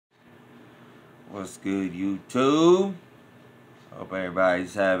What's good, YouTube? Hope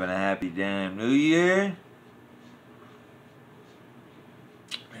everybody's having a happy damn New Year.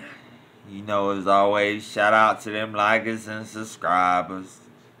 You know, as always, shout out to them likers and subscribers.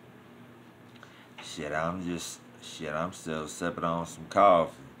 I'm still sipping on some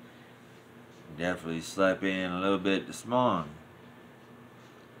coffee. Definitely slept in a little bit this morning.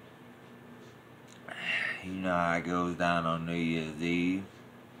 You know how it goes down on New Year's Eve.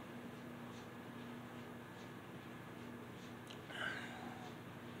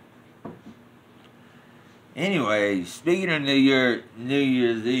 Anyway, speaking of New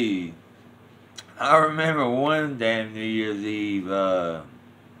Year's Eve, I remember one damn New Year's Eve, I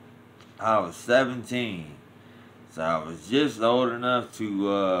was 17. So I was just old enough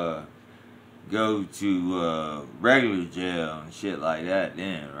to go to regular jail and shit like that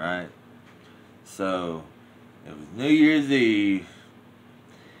then, right? So it was New Year's Eve.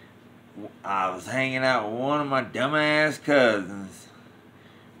 I was hanging out with one of my dumbass cousins,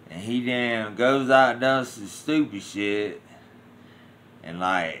 and he damn goes out and does some stupid shit. And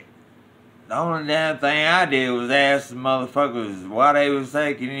like, the only damn thing I did was ask the motherfuckers why they was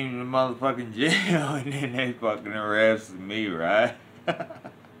taking him to motherfucking jail, and then they fucking arrested me, right?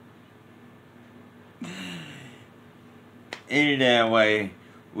 Any damn way,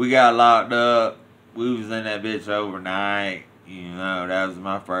 we got locked up. We was in that bitch overnight. You know, that was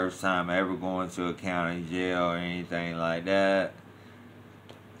my first time ever going to a county jail or anything like that.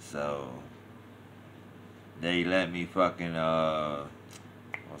 So they let me fucking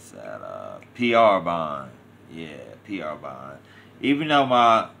what's that? PR bond. Yeah, PR bond. Even though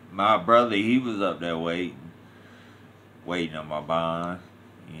my brother, he was up there waiting on my bond,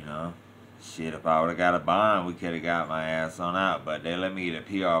 you know. Shit, if I would have got a bond, we could have got my ass on out. But they let me get a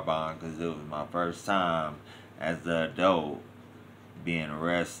PR bond because it was my first time as an adult being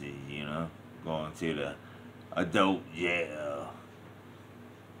arrested, you know. Going to the adult jail.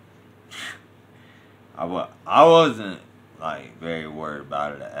 I wasn't like very worried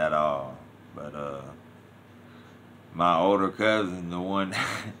about it at all. But my older cousin, the one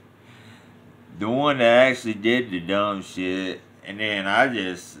that actually did the dumb shit, and then I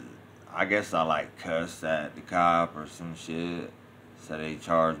guess I like cussed at the cop or some shit. So they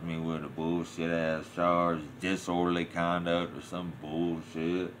charged me with a bullshit ass charge, disorderly conduct or some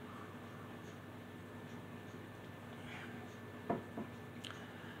bullshit.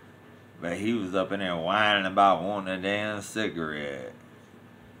 But he was up in there whining about wanting a damn cigarette.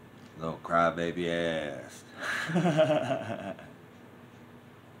 Little crybaby ass.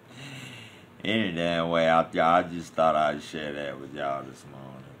 Any damn way, I just thought I'd share that with y'all this morning.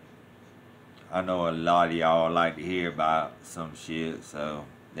 I know a lot of y'all like to hear about some shit, so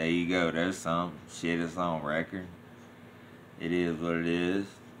there you go. There's some shit that's on record. It is what it is.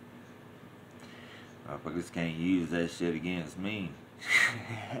 Motherfuckers can't use that shit against me.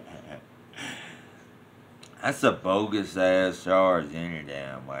 That's a bogus ass charge any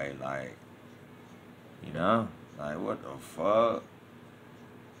damn way. Like, you know? Like, what the fuck?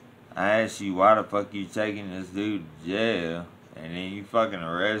 I asked you why the fuck you taking this dude to jail, and then you fucking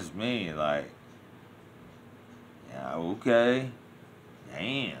arrest me. Like, yeah, okay.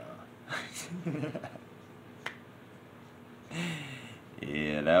 Damn.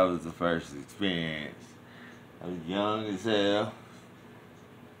 Yeah, that was the first experience. I was young as hell.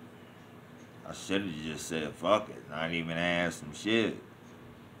 I should have just said fuck it, not even asked him shit.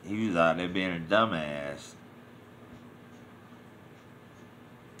 He was out there being a dumbass.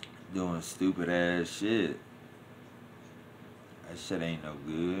 Doing stupid ass shit. That shit ain't no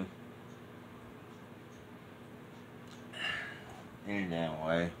good. Any damn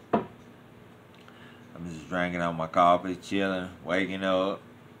way. I'm just drinking on my coffee, chilling, waking up.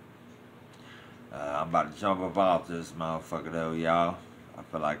 I'm about to jump up off this motherfucker though, y'all. I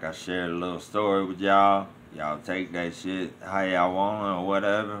feel like I shared a little story with y'all. Y'all take that shit how y'all want or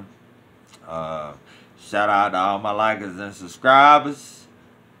whatever. Shout out to all my likers and subscribers.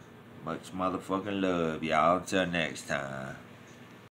 Much motherfucking love, y'all. Until next time.